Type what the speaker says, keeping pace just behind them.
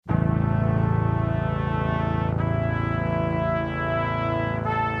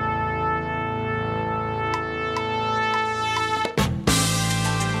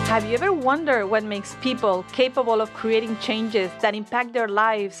Have you ever wondered what makes people capable of creating changes that impact their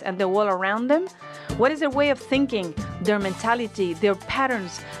lives and the world around them? What is their way of thinking, their mentality, their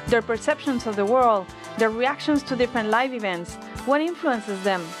patterns, their perceptions of the world, their reactions to different life events? What influences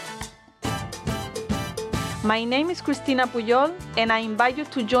them? My name is Cristina Puyol, and I invite you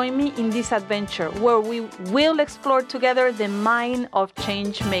to join me in this adventure where we will explore together the mind of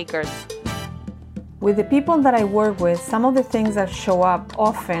change makers. With the people that I work with, some of the things that show up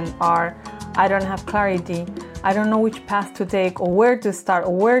often are, I don't have clarity, I don't know which path to take or where to start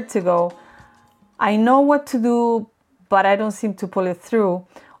or where to go. I know what to do, but I don't seem to pull it through,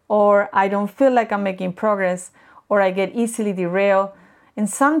 or I don't feel like I'm making progress, or I get easily derailed, and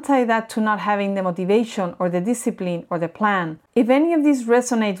some tie that to not having the motivation or the discipline or the plan. If any of these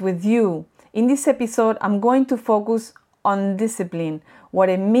resonates with you, in this episode, I'm going to focus on discipline, what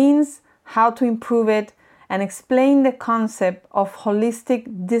it means, how to improve it, and explain the concept of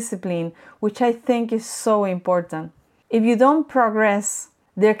holistic discipline, which I think is so important. If you don't progress,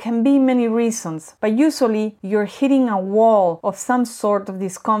 there can be many reasons, but usually you're hitting a wall of some sort of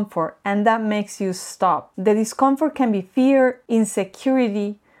discomfort, and that makes you stop. The discomfort can be fear,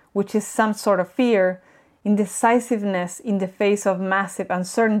 insecurity, which is some sort of fear, indecisiveness in the face of massive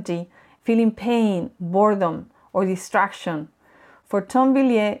uncertainty, feeling pain, boredom, or distraction. For Tom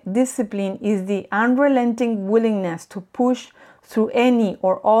Villiers, discipline is the unrelenting willingness to push through any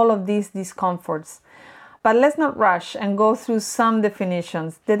or all of these discomforts. But let's not rush and go through some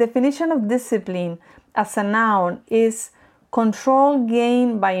definitions. The definition of discipline as a noun is control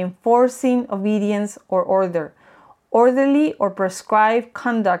gained by enforcing obedience or order, orderly or prescribed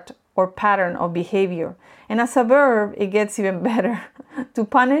conduct or pattern of behavior. And as a verb, it gets even better. To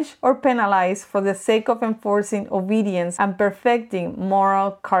punish or penalize for the sake of enforcing obedience and perfecting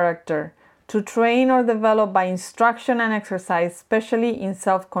moral character. To train or develop by instruction and exercise, especially in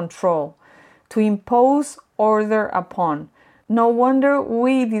self-control. To impose order upon. No wonder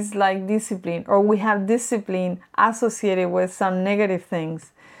we dislike discipline, or we have discipline associated with some negative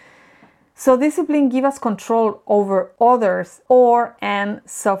things. So discipline gives us control over others and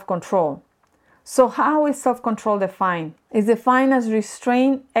self-control. So how is self-control defined? It's defined as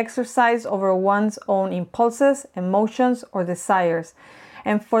restrained exercise over one's own impulses, emotions, or desires.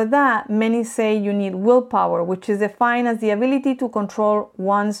 And for that, many say you need willpower, which is defined as the ability to control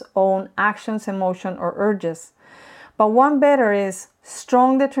one's own actions, emotions, or urges. But one better is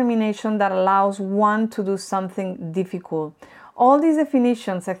strong determination that allows one to do something difficult. All these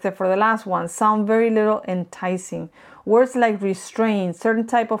definitions, except for the last one, sound very little enticing. Words like restrain, certain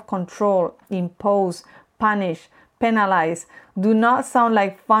type of control, impose, punish, penalize, do not sound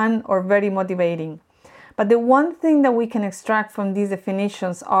like fun or very motivating. But the one thing that we can extract from these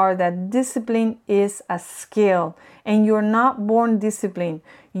definitions are that discipline is a skill, and you're not born disciplined.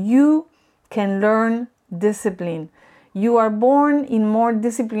 You can learn discipline. You are born in more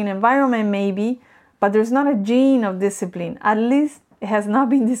disciplined environment maybe, but there's not a gene of discipline. At least it has not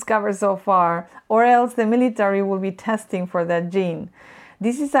been discovered so far, or else the military will be testing for that gene.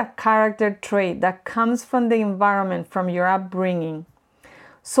 This is a character trait that comes from the environment, from your upbringing.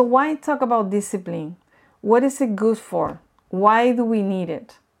 So why talk about discipline? What is it good for? Why do we need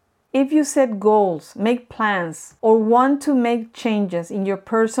it? If you set goals, make plans, or want to make changes in your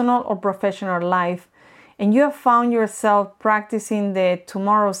personal or professional life, and you have found yourself practicing the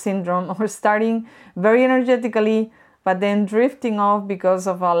tomorrow syndrome or starting very energetically, but then drifting off because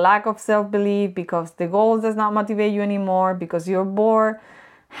of a lack of self-belief, because the goal does not motivate you anymore, because you're bored,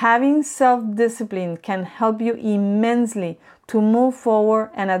 having self-discipline can help you immensely to move forward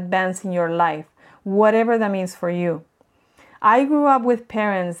and advance in your life, whatever that means for you. I grew up with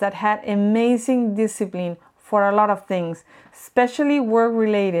parents that had amazing discipline for a lot of things, especially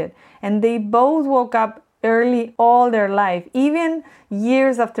work-related, and they both woke up early all their life, even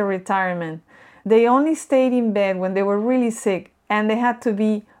years after retirement. They only stayed in bed when they were really sick, and they had to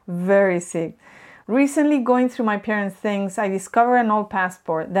be very sick. Recently, going through my parents' things, I discovered an old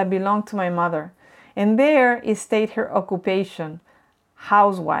passport that belonged to my mother, and there it stated her occupation,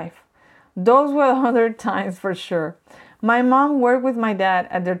 housewife. Those were other times for sure. My mom worked with my dad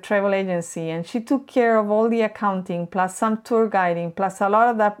at their travel agency, and she took care of all the accounting, plus some tour guiding, plus a lot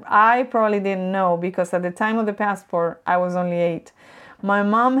of that I probably didn't know because at the time of the passport, I was only 8. My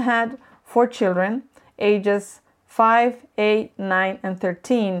mom had 4 children, ages 5, 8, 9, and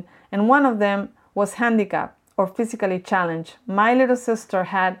 13, and one of them was handicapped or physically challenged. My little sister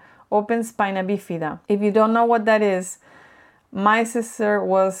had open spina bifida. If you don't know what that is, my sister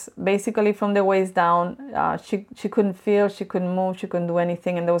was basically from the waist down. She couldn't feel, she couldn't move, she couldn't do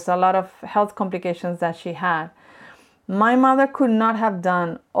anything, and there was a lot of health complications that she had. My mother could not have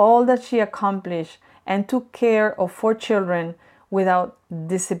done all that she accomplished and took care of 4 children without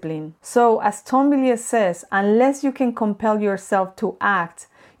discipline. So, as Tom Bilyeu says, unless you can compel yourself to act,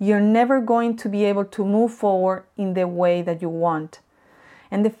 you're never going to be able to move forward in the way that you want.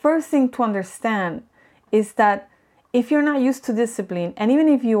 And the first thing to understand is that if you're not used to discipline, and even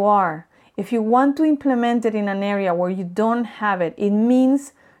if you are, if you want to implement it in an area where you don't have it, it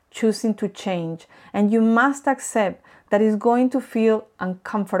means choosing to change. And you must accept that it's going to feel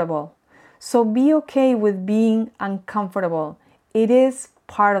uncomfortable. So be okay with being uncomfortable. It is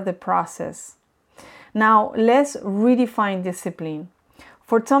part of the process. Now, let's redefine discipline.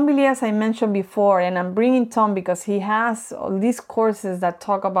 For Tom Bilyeu, as I mentioned before, and I'm bringing Tom because he has all these courses that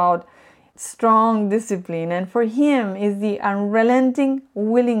talk about strong discipline, and for him is the unrelenting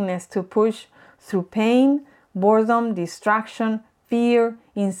willingness to push through pain, boredom, distraction, fear,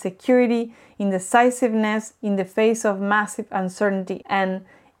 insecurity, indecisiveness in the face of massive uncertainty and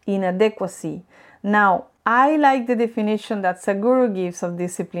inadequacy. Now, I like the definition that Sadhguru gives of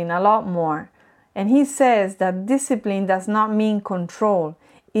discipline a lot more. And he says that discipline does not mean control.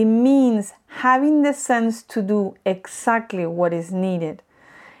 It means having the sense to do exactly what is needed.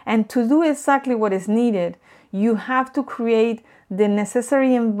 And to do exactly what is needed, you have to create the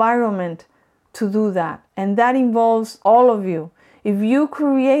necessary environment to do that. And that involves all of you. If you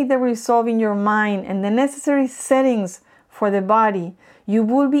create the resolve in your mind and the necessary settings for the body, you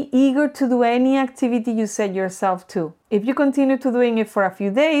will be eager to do any activity you set yourself to. If you continue to doing it for a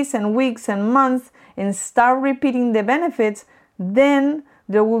few days and weeks and months and start repeating the benefits, then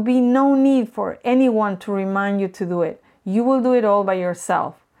there will be no need for anyone to remind you to do it. You will do it all by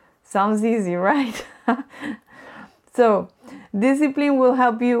yourself. Sounds easy, right? So, discipline will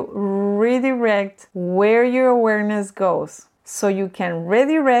help you redirect where your awareness goes, so you can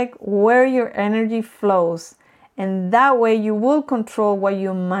redirect where your energy flows, and that way you will control what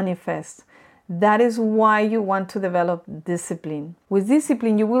you manifest. That is why you want to develop discipline. With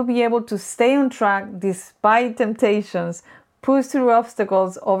discipline, you will be able to stay on track despite temptations, push through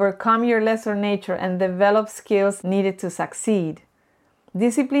obstacles, overcome your lesser nature, and develop skills needed to succeed.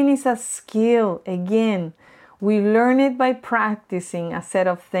 Discipline is a skill. Again, we learn it by practicing a set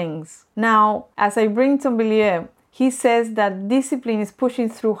of things. Now, as I bring Tom Bilyeu, he says that discipline is pushing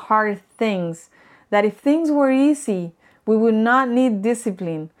through hard things. That if things were easy, we would not need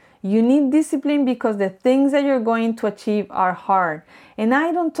discipline. You need discipline because the things that you're going to achieve are hard. And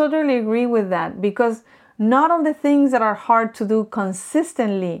I don't totally agree with that, because not all the things that are hard to do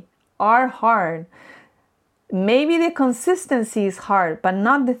consistently are hard. Maybe the consistency is hard, but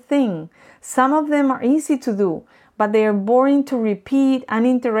not the thing. Some of them are easy to do, but they are boring to repeat,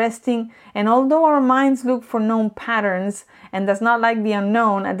 uninteresting, and although our minds look for known patterns and does not like the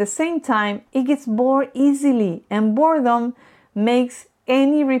unknown, at the same time, it gets bored easily, and boredom makes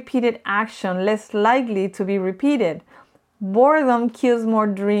any repeated action less likely to be repeated. Boredom kills more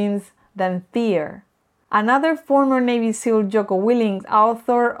dreams than fear. Another former Navy SEAL, Jocko Willink,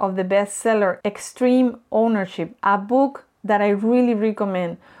 author of the bestseller Extreme Ownership, a book that I really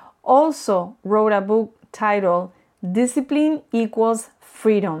recommend, also wrote a book titled Discipline Equals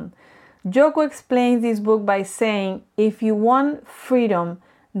Freedom. Jocko explains this book by saying, if you want freedom,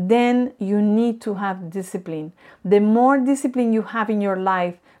 then you need to have discipline. The more discipline you have in your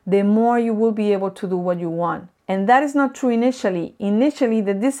life, the more you will be able to do what you want. And that is not true initially. Initially,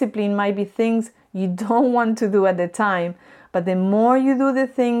 the discipline might be things you don't want to do at the time, but the more you do the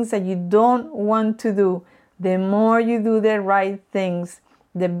things that you don't want to do, the more you do the right things,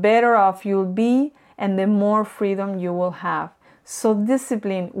 the better off you'll be and the more freedom you will have. So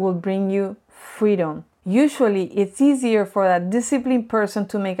discipline will bring you freedom. Usually, it's easier for a disciplined person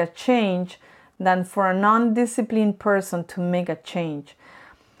to make a change than for a non-disciplined person to make a change.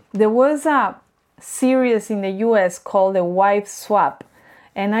 There was a series in the US called The Wife Swap,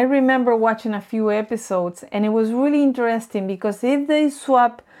 and I remember watching a few episodes, and it was really interesting because if they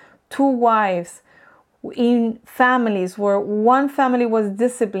swap 2 wives in families where one family was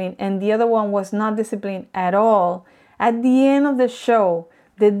disciplined and the other one was not disciplined at all, at the end of the show,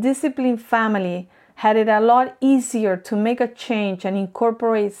 the disciplined family had it a lot easier to make a change and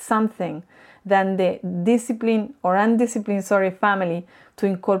incorporate something than the disciplined or undisciplined, family to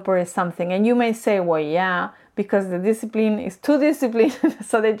incorporate something. And you may say, well, yeah, because the discipline is too disciplined,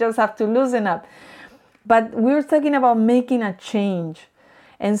 so they just have to loosen up. But we're talking about making a change.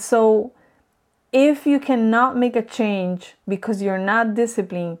 And so if you cannot make a change because you're not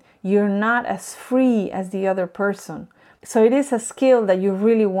disciplined, you're not as free as the other person. So it is a skill that you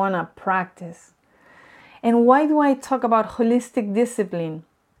really want to practice. And why do I talk about holistic discipline?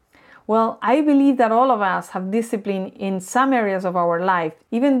 Well, I believe that all of us have discipline in some areas of our life.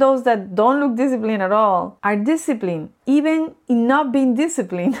 Even those that don't look disciplined at all are disciplined, even in not being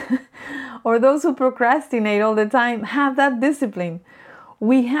disciplined. Or those who procrastinate all the time have that discipline.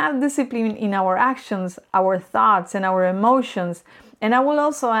 We have discipline in our actions, our thoughts, and our emotions. And I will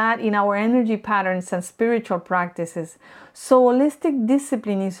also add in our energy patterns and spiritual practices. So holistic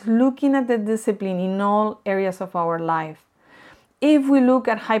discipline is looking at the discipline in all areas of our life. If we look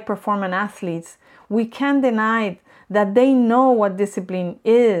at high-performance athletes, we can't deny that they know what discipline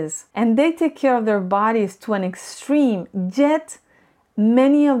is, and they take care of their bodies to an extreme, yet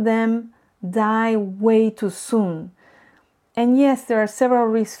many of them die way too soon. And yes, there are several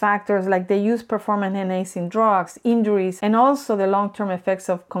risk factors like the use performance-enhancing drugs, injuries, and also the long-term effects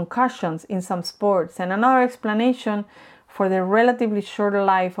of concussions in some sports. And another explanation for the relatively short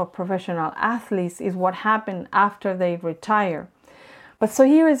life of professional athletes is what happened after they retire. But so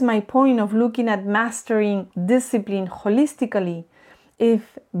here is my point of looking at mastering discipline holistically.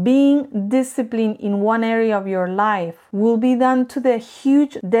 If being disciplined in one area of your life will be done to the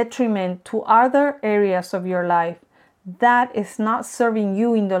huge detriment to other areas of your life, that is not serving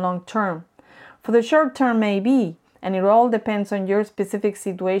you in the long term. For the short term, maybe, and it all depends on your specific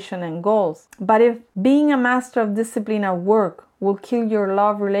situation and goals. But if being a master of discipline at work will kill your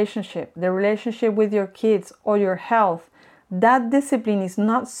love relationship, the relationship with your kids, or your health, that discipline is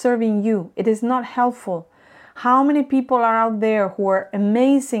not serving you. It is not helpful. How many people are out there who are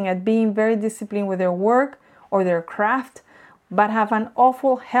amazing at being very disciplined with their work or their craft, but have an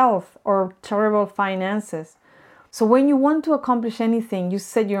awful health or terrible finances? So when you want to accomplish anything you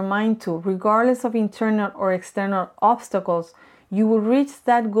set your mind to, regardless of internal or external obstacles, you will reach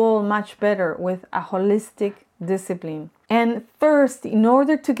that goal much better with a holistic discipline. And first, in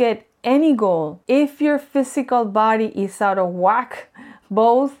order to get any goal, if your physical body is out of whack,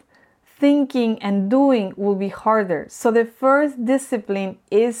 both thinking and doing will be harder. So the first discipline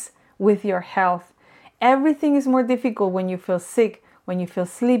is with your health. Everything is more difficult when you feel sick, when you feel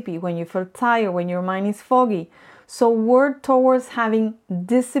sleepy, when you feel tired, when your mind is foggy. So work towards having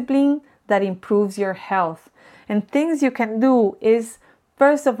discipline that improves your health. And things you can do is,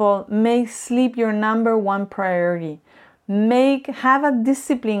 first of all, make sleep your number one priority. Have a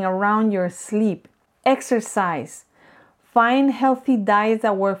discipline around your sleep. Exercise. Find healthy diets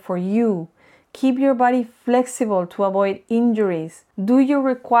that work for you. Keep your body flexible to avoid injuries. Do your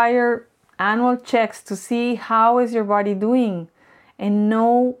required annual checks to see how is your body doing, and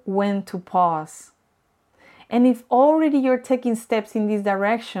know when to pause. And if already you're taking steps in this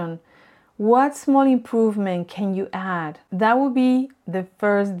direction, what small improvement can you add? That would be the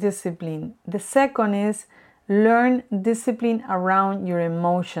first discipline. The second is learn discipline around your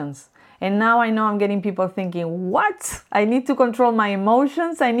emotions. And now I know I'm getting people thinking, what? I need to control my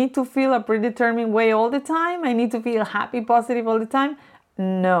emotions? I need to feel a predetermined way all the time? I need to feel happy, positive all the time?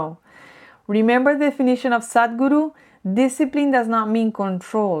 No. Remember the definition of Sadhguru? Discipline does not mean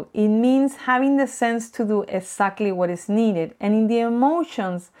control. It means having the sense to do exactly what is needed. And in the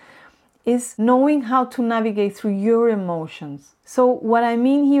emotions is knowing how to navigate through your emotions. So what I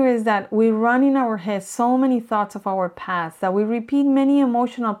mean here is that we run in our heads so many thoughts of our past that we repeat many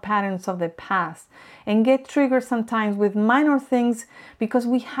emotional patterns of the past and get triggered sometimes with minor things because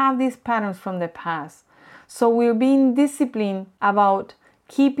we have these patterns from the past. So we're being disciplined about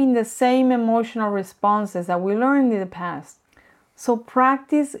keeping the same emotional responses that we learned in the past. So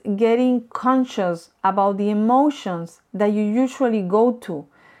practice getting conscious about the emotions that you usually go to.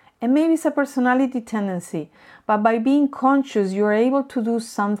 And maybe it's a personality tendency, but by being conscious, you're able to do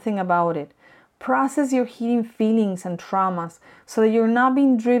something about it. Process your hidden feelings and traumas so that you're not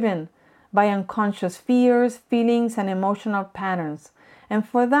being driven by unconscious fears, feelings, and emotional patterns. And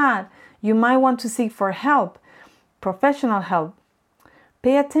for that, you might want to seek for help, professional help.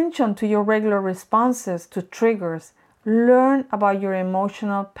 Pay attention to your regular responses to triggers. Learn about your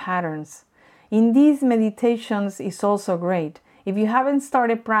emotional patterns. In these meditations is also great. If you haven't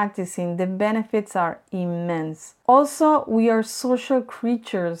started practicing, the benefits are immense. Also, we are social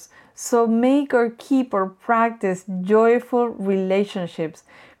creatures, so make or keep or practice joyful relationships.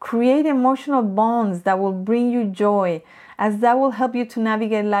 Create emotional bonds that will bring you joy, as that will help you to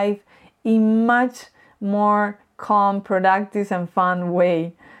navigate life in much more calm, productive, and fun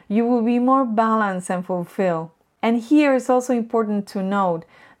way. You will be more balanced and fulfilled. And here it's also important to note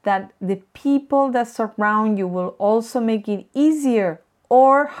that the people that surround you will also make it easier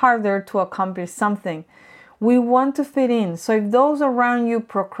or harder to accomplish something. We want to fit in. So if those around you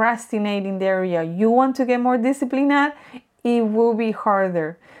procrastinate in the area you want to get more discipline at, it will be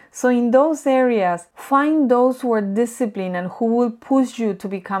harder. So in those areas, find those who are disciplined and who will push you to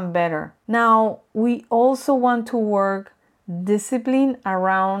become better. Now, we also want to work discipline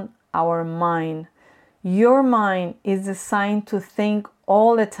around our mind. Your mind is designed to think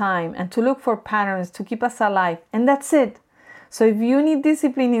all the time and to look for patterns to keep us alive, and that's it. So if you need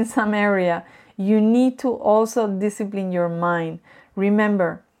discipline in some area, you need to also discipline your mind.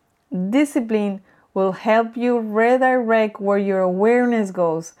 Remember, discipline will help you redirect where your awareness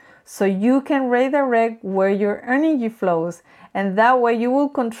goes, so you can redirect where your energy flows, and that way you will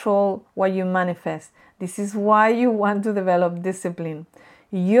control what you manifest. This is why you want to develop discipline.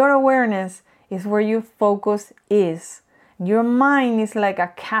 Your awareness is where your focus is. Your mind is like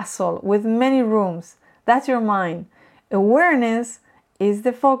a castle with many rooms. That's your mind. Awareness is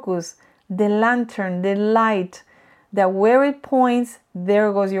the focus, the lantern, the light, that where it points,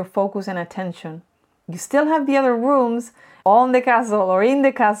 there goes your focus and attention. You still have the other rooms on the castle or in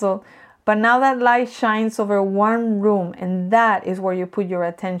the castle, but now that light shines over one room, and that is where you put your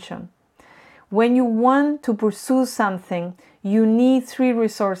attention. When you want to pursue something, you need 3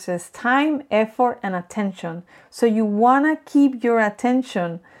 resources: time, effort, and attention. So you want to keep your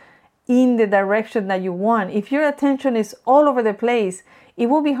attention in the direction that you want. If your attention is all over the place, it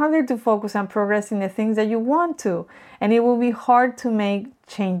will be harder to focus and progress in the things that you want to, and it will be hard to make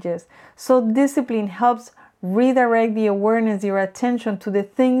changes. So discipline helps redirect the awareness, your attention to the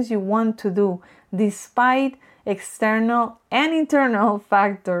things you want to do, despite external and internal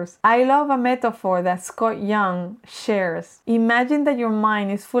factors. I love a metaphor that Scott Young shares. Imagine that your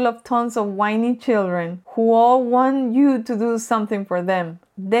mind is full of tons of whiny children who all want you to do something for them.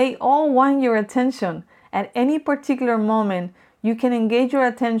 They all want your attention. At any particular moment, you can engage your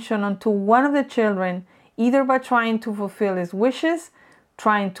attention onto one of the children, either by trying to fulfill its wishes,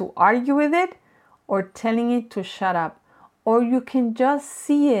 trying to argue with it, or telling it to shut up. Or you can just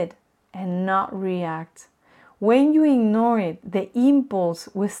see it and not react. When you ignore it, the impulse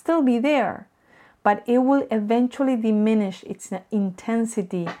will still be there, but it will eventually diminish its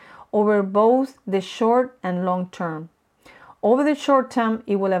intensity over both the short and long term. Over the short term,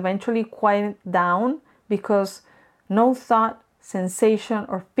 it will eventually quiet down because no thought, sensation,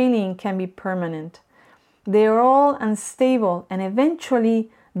 or feeling can be permanent. They are all unstable and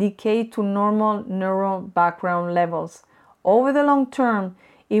eventually decay to normal neural background levels. Over the long term,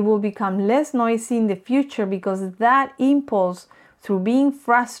 it will become less noisy in the future because that impulse, through being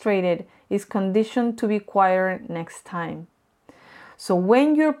frustrated, is conditioned to be quieter next time. So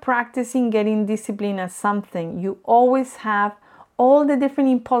when you're practicing getting discipline at something, you always have all the different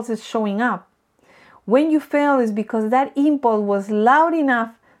impulses showing up. When you fail is because that impulse was loud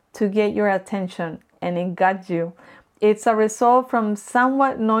enough to get your attention, and it got you. It's a result from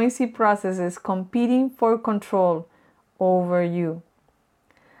somewhat noisy processes competing for control over you.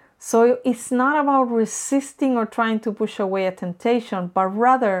 So it's not about resisting or trying to push away a temptation, but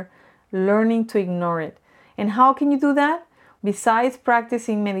rather learning to ignore it. And how can you do that? Besides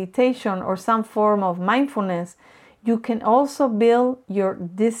practicing meditation or some form of mindfulness, you can also build your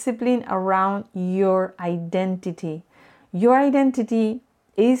discipline around your identity. Your identity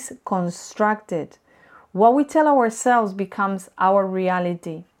is constructed. What we tell ourselves becomes our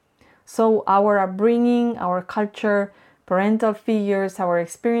reality. So our upbringing, our culture, parental figures, our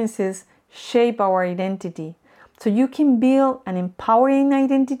experiences shape our identity. So you can build an empowering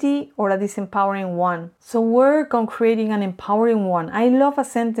identity or a disempowering one. So work on creating an empowering one. I love a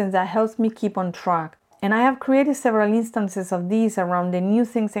sentence that helps me keep on track. And I have created several instances of these around the new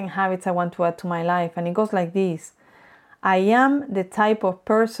things and habits I want to add to my life. And it goes like this: I am the type of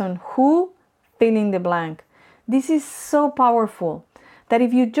person who, fill in the blank. This is so powerful that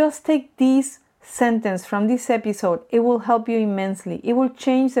if you just take this sentence from this episode, it will help you immensely. It will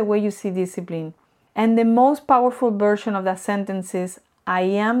change the way you see discipline. And the most powerful version of that sentence is, I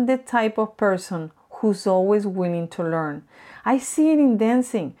am the type of person who's always willing to learn. I see it in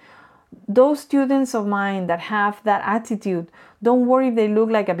dancing. Those students of mine that have that attitude, don't worry if they look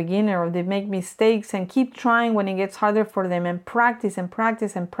like a beginner or they make mistakes, and keep trying when it gets harder for them, and practice and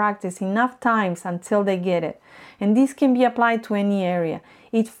practice and practice enough times until they get it. And this can be applied to any area.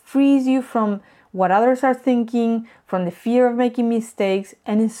 It frees you from what others are thinking, from the fear of making mistakes,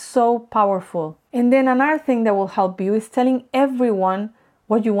 and it's so powerful. And then another thing that will help you is telling everyone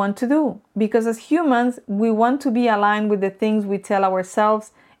what you want to do. Because as humans, we want to be aligned with the things we tell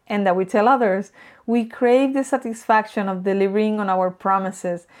ourselves and that we tell others. We crave the satisfaction of delivering on our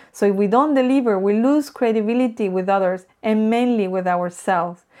promises. So if we don't deliver, we lose credibility with others and mainly with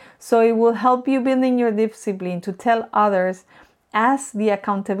ourselves. So it will help you building your discipline to tell others, as the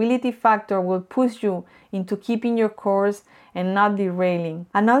accountability factor will push you into keeping your course and not derailing.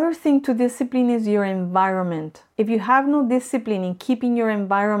 Another thing to discipline is your environment. If you have no discipline in keeping your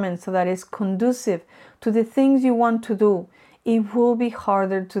environment so that it's conducive to the things you want to do, it will be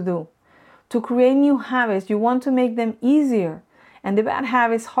harder to do. To create new habits, you want to make them easier, and the bad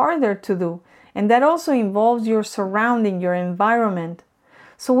habits harder to do. And that also involves your surrounding, your environment.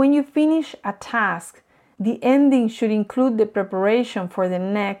 So when you finish a task, the ending should include the preparation for the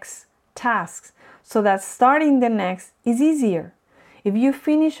next tasks, so that starting the next is easier. If you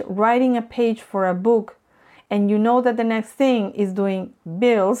finish writing a page for a book and you know that the next thing is doing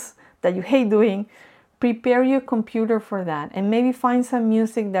bills that you hate doing, prepare your computer for that and maybe find some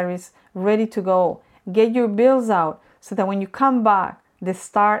music that is ready to go. Get your bills out so that when you come back, the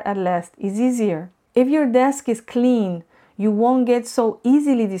start at last is easier. If your desk is clean, you won't get so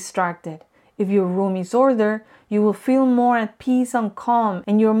easily distracted. If your room is ordered, you will feel more at peace and calm,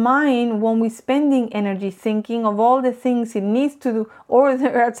 and your mind won't be spending energy thinking of all the things it needs to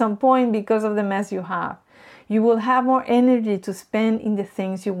order at some point because of the mess you have. You will have more energy to spend in the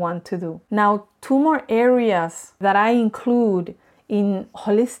things you want to do. Now, 2 more areas that I include in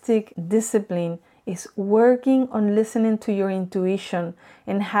holistic discipline is working on listening to your intuition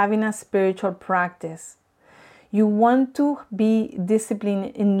and having a spiritual practice. You want to be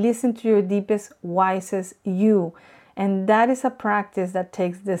disciplined and listen to your deepest, wisest you. And that is a practice that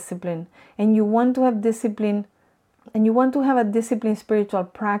takes discipline. And you want to have discipline, and you want to have a disciplined spiritual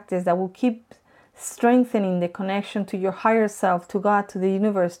practice that will keep strengthening the connection to your higher self, to God, to the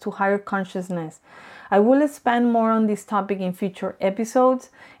universe, to higher consciousness. I will expand more on this topic in future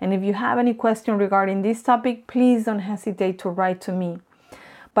episodes. And if you have any question regarding this topic, please don't hesitate to write to me.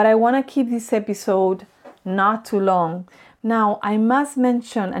 But I want to keep this episode not too long. Now, I must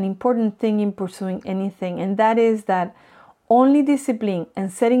mention an important thing in pursuing anything, and that is that only discipline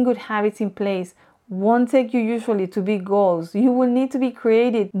and setting good habits in place won't take you usually to big goals. You will need to be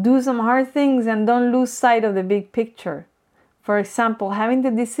creative, do some hard things, and don't lose sight of the big picture. For example, having the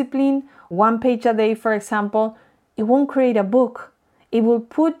discipline, 1 page a day, for example, it won't create a book. It will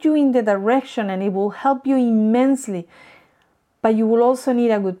put you in the direction and it will help you immensely. But you will also need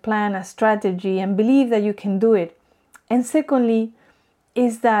a good plan, a strategy, and believe that you can do it. And secondly,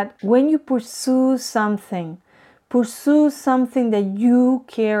 is that when you pursue something that you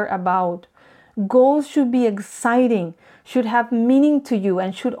care about. Goals should be exciting, should have meaning to you,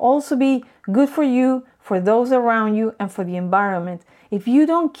 and should also be good for you, for those around you, and for the environment. If you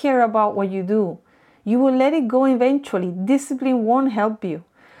don't care about what you do, you will let it go eventually. Discipline won't help you.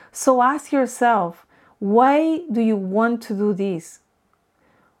 So ask yourself, why do you want to do this?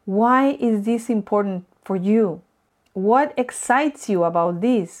 Why is this important for you? What excites you about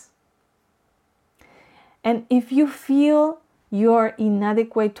this? And if you feel you're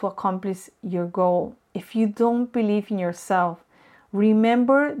inadequate to accomplish your goal, if you don't believe in yourself,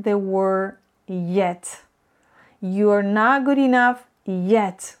 remember the word yet. You are not good enough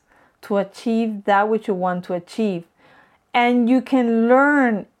yet to achieve that which you want to achieve. And you can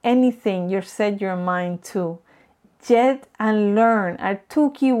learn anything you set your mind to. Yet and learn are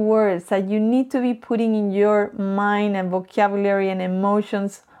 2 key words that you need to be putting in your mind and vocabulary and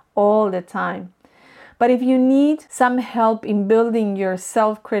emotions all the time. But if you need some help in building your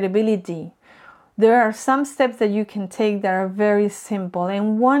self-credibility, there are some steps that you can take that are very simple.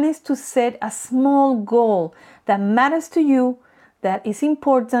 And one is to set a small goal that matters to you, that is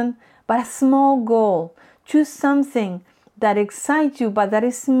important, but a small goal. Choose something that excites you, but that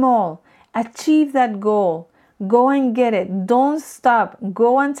is small. Achieve that goal. Go and get it. Don't stop.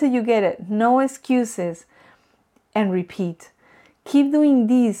 Go until you get it. No excuses. And repeat. Keep doing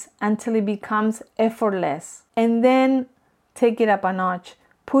this until it becomes effortless. And then take it up a notch.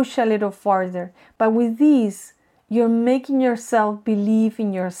 Push a little farther. But with this, you're making yourself believe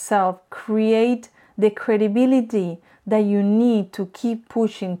in yourself. Create the credibility that you need to keep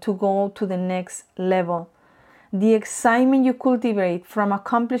pushing to go to the next level. The excitement you cultivate from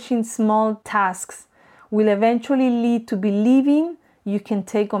accomplishing small tasks will eventually lead to believing you can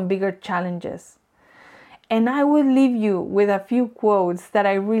take on bigger challenges. And I will leave you with a few quotes that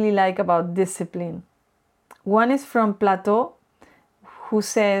I really like about discipline. One is from Plato, who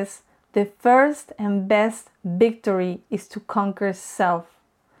says, "The first and best victory is to conquer self."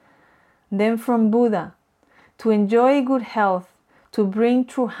 Then from Buddha, "To enjoy good health, to bring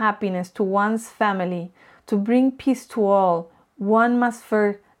true happiness to one's family, to bring peace to all, one must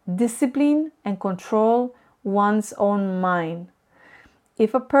first discipline and control one's own mind.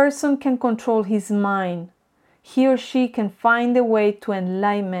 If a person can control his mind, he or she can find the way to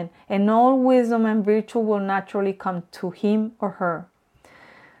enlightenment, and all wisdom and virtue will naturally come to him or her.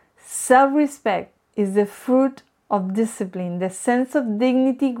 Self-respect is the fruit of discipline. The sense of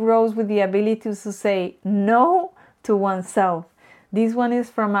dignity grows with the ability to say no to oneself. This one is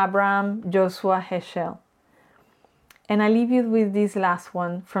from Abraham Joshua Heschel. And I leave you with this last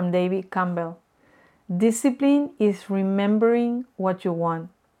one from David Campbell. Discipline is remembering what you want.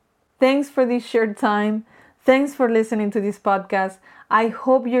 Thanks for this shared time. Thanks for listening to this podcast. I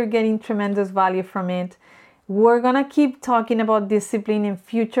hope you're getting tremendous value from it. We're going to keep talking about discipline in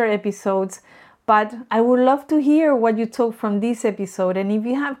future episodes, but I would love to hear what you took from this episode. And if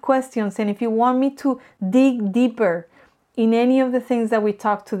you have questions and if you want me to dig deeper in any of the things that we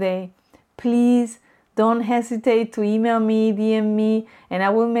talked today, please don't hesitate to email me, DM me, and I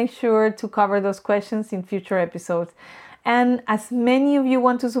will make sure to cover those questions in future episodes. And as many of you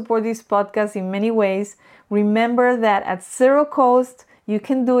want to support this podcast in many ways, remember that at zero cost, you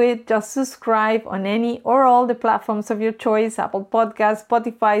can do it. Just subscribe on any or all the platforms of your choice, Apple Podcasts,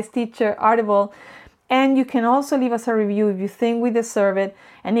 Spotify, Stitcher, Audible. And you can also leave us a review if you think we deserve it.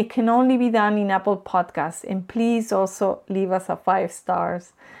 And it can only be done in Apple Podcasts. And please also leave us a 5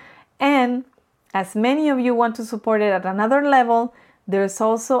 stars. And as many of you want to support it at another level, there's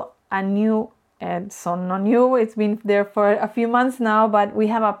also a new, so not new, it's been there for a few months now, but we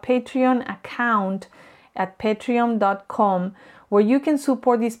have a Patreon account at patreon.com where you can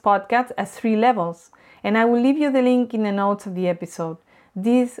support this podcast at 3 levels. And I will leave you the link in the notes of the episode.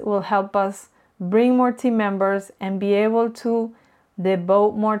 This will help us bring more team members and be able to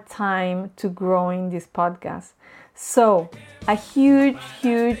devote more time to growing this podcast. So, a huge,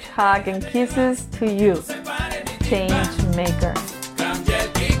 huge hug and kisses to you, change maker.